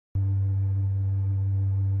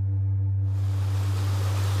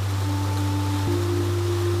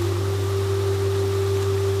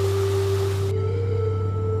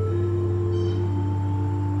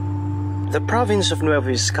The province of Nueva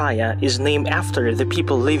Vizcaya is named after the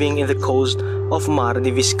people living in the coast of Mar de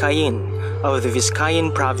Vizcayan of the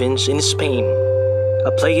Vizcayan province in Spain,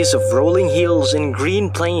 a place of rolling hills and green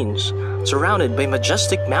plains surrounded by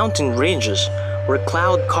majestic mountain ranges where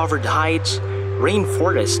cloud-covered heights,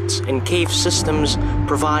 rainforests, and cave systems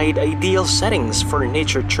provide ideal settings for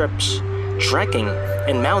nature trips, trekking,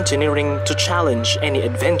 and mountaineering to challenge any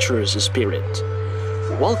adventurous spirit.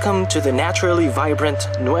 Welcome to the naturally vibrant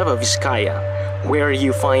Nueva Vizcaya, where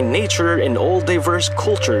you find nature and all diverse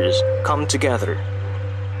cultures come together.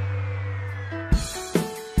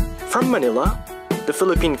 From Manila, the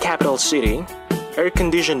Philippine capital city,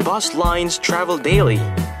 air-conditioned bus lines travel daily,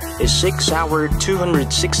 a 6-hour,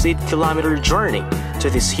 268-kilometer journey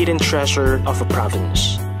to this hidden treasure of a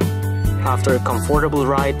province. After a comfortable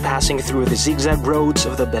ride passing through the zigzag roads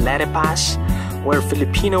of the Belete Pass, where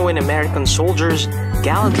Filipino and American soldiers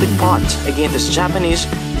gallantly fought against the Japanese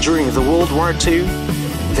during the World War II,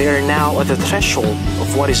 they are now at the threshold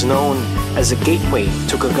of what is known as the gateway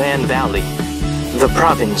to Cagayan Valley, the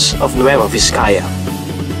province of Nueva Vizcaya.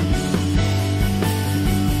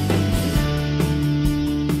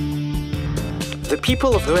 The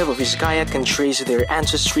people of Nueva Vizcaya can trace their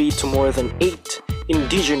ancestry to more than 8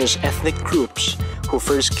 indigenous ethnic groups who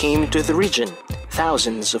first came to the region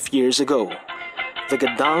thousands of years ago. The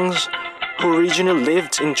Gadangs, who originally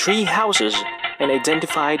lived in tree houses and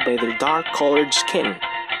identified by their dark-colored skin.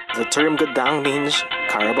 The term Gadang means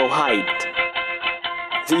carabao hide.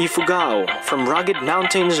 The Ifugao, from rugged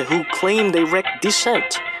mountains who claim direct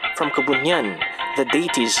descent from Kabunyan, the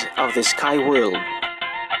deities of the sky world.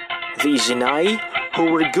 The Izinay, who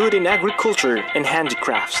were good in agriculture and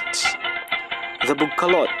handicrafts. The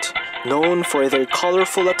Bugkalot, known for their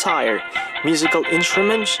colorful attire, musical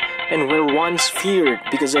instruments, and were once feared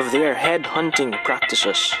because of their head-hunting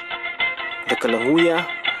practices. The Kalanguya,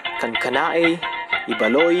 Kankanae,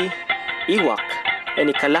 Ibaloy, Iwak, and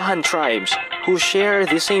Ikalahan tribes who share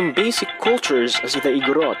the same basic cultures as the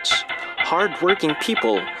Igorots, hard-working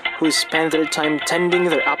people who spend their time tending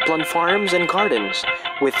their upland farms and gardens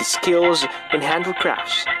with skills in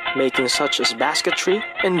handicrafts, making such as basketry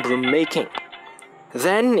and broom making.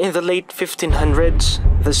 Then, in the late 1500s,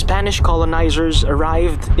 the Spanish colonizers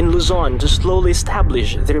arrived in Luzon to slowly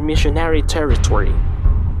establish their missionary territory.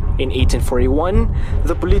 In 1841,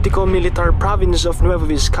 the politico-military province of Nueva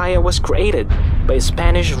Vizcaya was created by a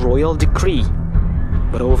Spanish royal decree.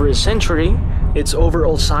 But over a century, its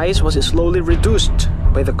overall size was slowly reduced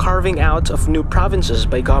by the carving out of new provinces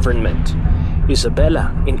by government. Isabela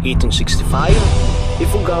in 1865,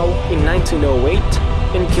 Ifugao in 1908,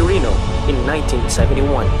 and Quirino in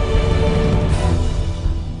 1971.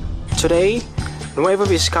 Today, Nueva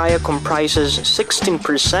Vizcaya comprises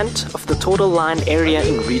 16% of the total land area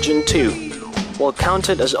in Region 2. While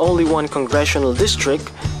counted as only one congressional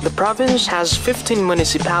district, the province has 15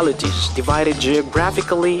 municipalities divided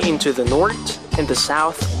geographically into the North and the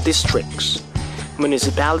South districts.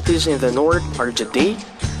 Municipalities in the North are Jade,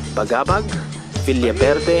 Bagabag,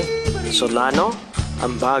 Villaverde, Solano,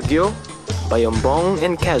 Ambagyo, Bayombong,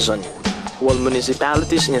 and Quezon, while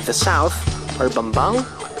municipalities in the south are Bambang,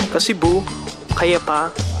 Kasibu,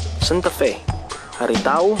 Cayapa, Santa Fe,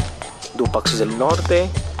 Haritao, Dupax del Norte,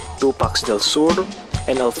 Dupax del Sur,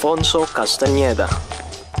 and Alfonso Castañeda.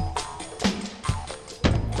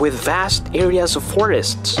 With vast areas of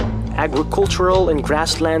forests, agricultural and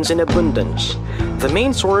grasslands in abundance, the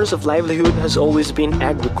main source of livelihood has always been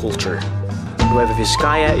agriculture. Nueva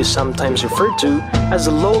Vizcaya is sometimes referred to as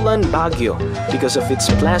the lowland Baguio because of its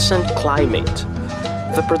pleasant climate.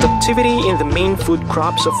 The productivity in the main food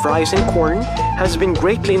crops of rice and corn has been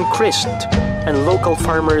greatly increased, and local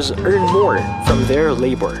farmers earn more from their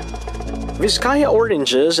labor. Vizcaya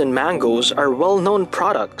oranges and mangoes are well-known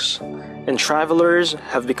products, and travelers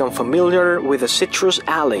have become familiar with the Citrus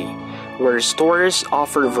Alley, where stores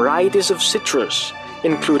offer varieties of citrus,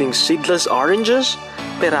 including seedless oranges,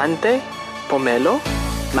 perante, pomelo,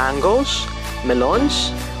 mangoes,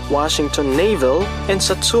 melons, Washington Navel, and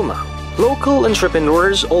Satsuma. Local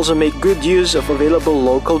entrepreneurs also make good use of available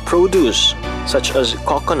local produce, such as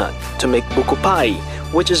coconut, to make buko pie,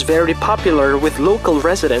 which is very popular with local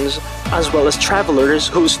residents as well as travelers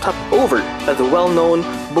who stop over at the well-known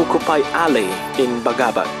Buko Pie Alley in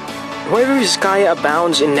Bagabag. Nueva Vizcaya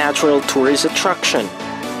abounds in natural tourist attraction.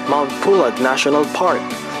 Mount Pulag National Park,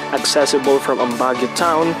 accessible from Ambagyo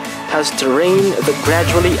town, has terrain that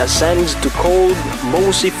gradually ascends to cold,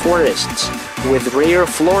 mossy forests with rare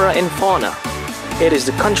flora and fauna. It is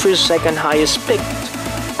the country's second highest peak,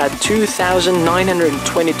 at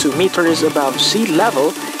 2,922 meters above sea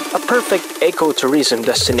level, a perfect ecotourism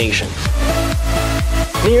destination.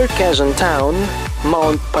 Near Quezon Town,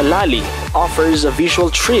 Mount Palali offers a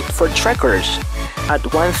visual treat for trekkers. At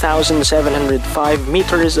 1,705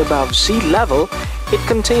 meters above sea level, it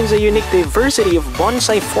contains a unique diversity of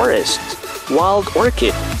bonsai forests, wild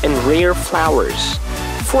orchid, and rare flowers.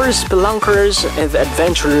 For spelunkers and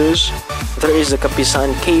adventurers, there is the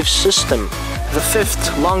Kapisan Cave System, the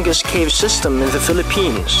fifth longest cave system in the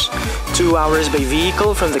Philippines. 2 hours by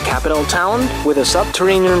vehicle from the capital town, with a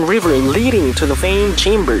subterranean river leading to the famed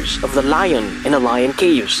chambers of the Lion and the Lion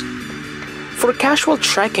Caves. For casual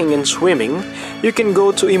trekking and swimming, you can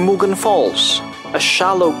go to Imugan Falls, a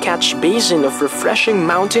shallow catch basin of refreshing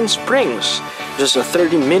mountain springs, just a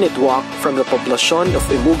 30-minute walk from the poblacion of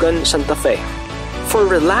Imugan, Santa Fe. For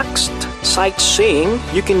relaxed sightseeing,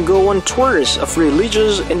 you can go on tours of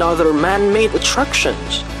religious and other man-made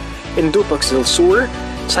attractions. In Dupax del Sur,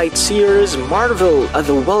 sightseers marvel at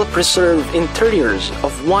the well-preserved interiors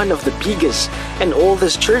of one of the biggest and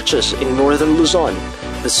oldest churches in northern Luzon,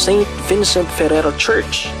 the St. Vincent Ferrero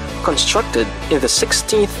Church, constructed in the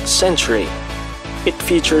 16th century. It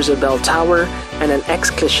features a bell tower and an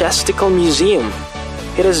ecclesiastical museum.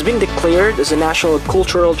 It has been declared as a national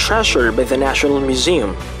cultural treasure by the National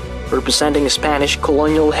Museum, representing Spanish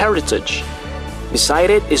colonial heritage. Beside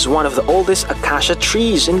it is one of the oldest acacia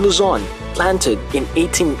trees in Luzon, planted in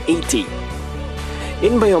 1880.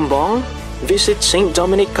 In Bayombong, visit St.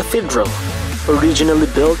 Dominic Cathedral. Originally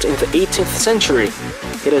built in the 18th century,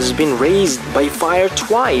 it has been razed by fire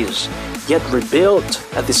twice, yet rebuilt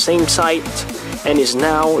at the same site, and is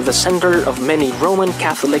now the center of many Roman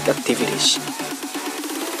Catholic activities.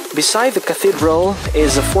 Beside the cathedral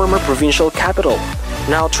is the former provincial capital,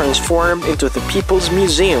 now transformed into the People's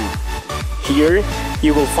Museum. Here,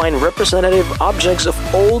 you will find representative objects of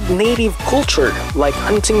old native culture like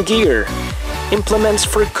hunting gear, implements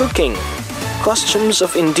for cooking, costumes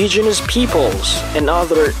of indigenous peoples, and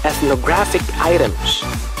other ethnographic items.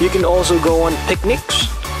 You can also go on picnics,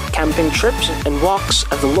 camping trips, and walks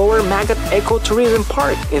at the Lower Magat Ecotourism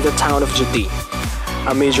Park in the town of Judi.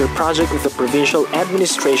 A major project of the provincial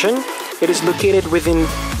administration, it is located within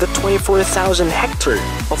the 24,000 hectare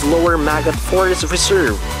of Lower Magat Forest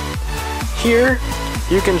Reserve. Here,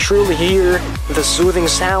 you can truly hear the soothing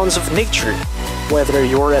sounds of nature, whether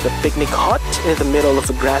you're at a picnic hut in the middle of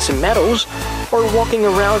the grassy meadows or walking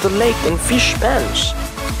around the lake and fish pens.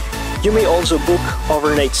 You may also book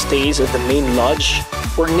overnight stays at the main lodge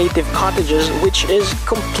or native cottages, which is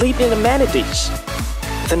complete in amenities.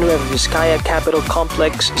 The Nueva Vizcaya Capital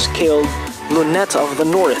Complex is called Luneta of the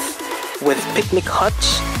North, with picnic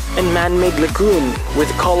huts and man-made lagoon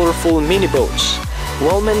with colorful mini-boats,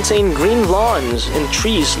 well-maintained green lawns and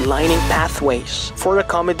trees lining pathways. For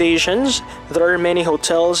accommodations, there are many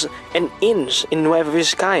hotels and inns in Nueva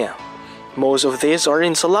Vizcaya. Most of these are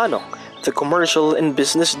in Solano, the commercial and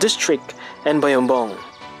business district, and Bayombong.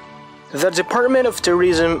 The Department of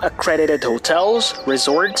Tourism accredited hotels,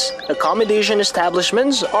 resorts, accommodation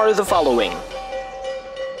establishments are the following.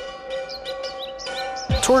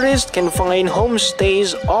 Tourists can find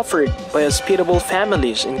homestays offered by hospitable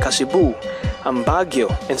families in Cebu,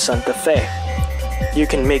 Baguio, and Santa Fe. You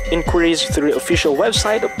can make inquiries through the official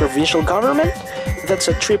website of provincial government. That's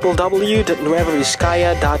at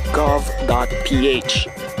www.nuevavizcaya.gov.ph.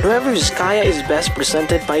 Nueva Vizcaya is best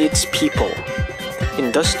presented by its people.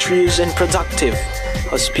 Industrious and productive,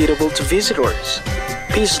 hospitable to visitors,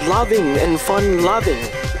 peace-loving and fun-loving.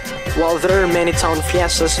 While there are many town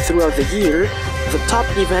fiestas throughout the year, the top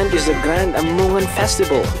event is the Grand Amungan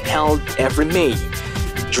Festival, held every May.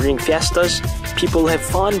 During fiestas, people have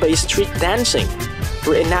fun by street dancing,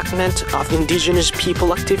 reenactment of indigenous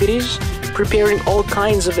people activities, preparing all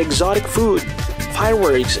kinds of exotic food,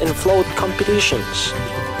 fireworks, and float competitions.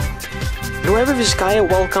 Nueva Vizcaya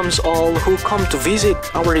welcomes all who come to visit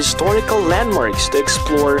our historical landmarks to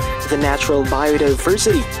explore the natural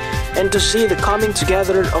biodiversity and to see the coming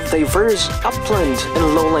together of diverse upland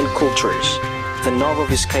and lowland cultures. The Nova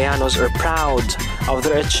Vizcayanos are proud of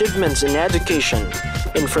their achievements in education,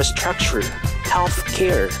 infrastructure, health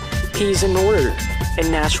care, peace and order, and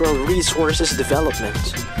natural resources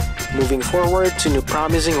development. Moving forward to new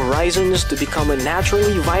promising horizons to become a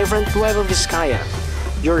naturally vibrant Nueva Vizcaya,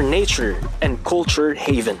 your nature and culture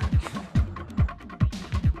haven.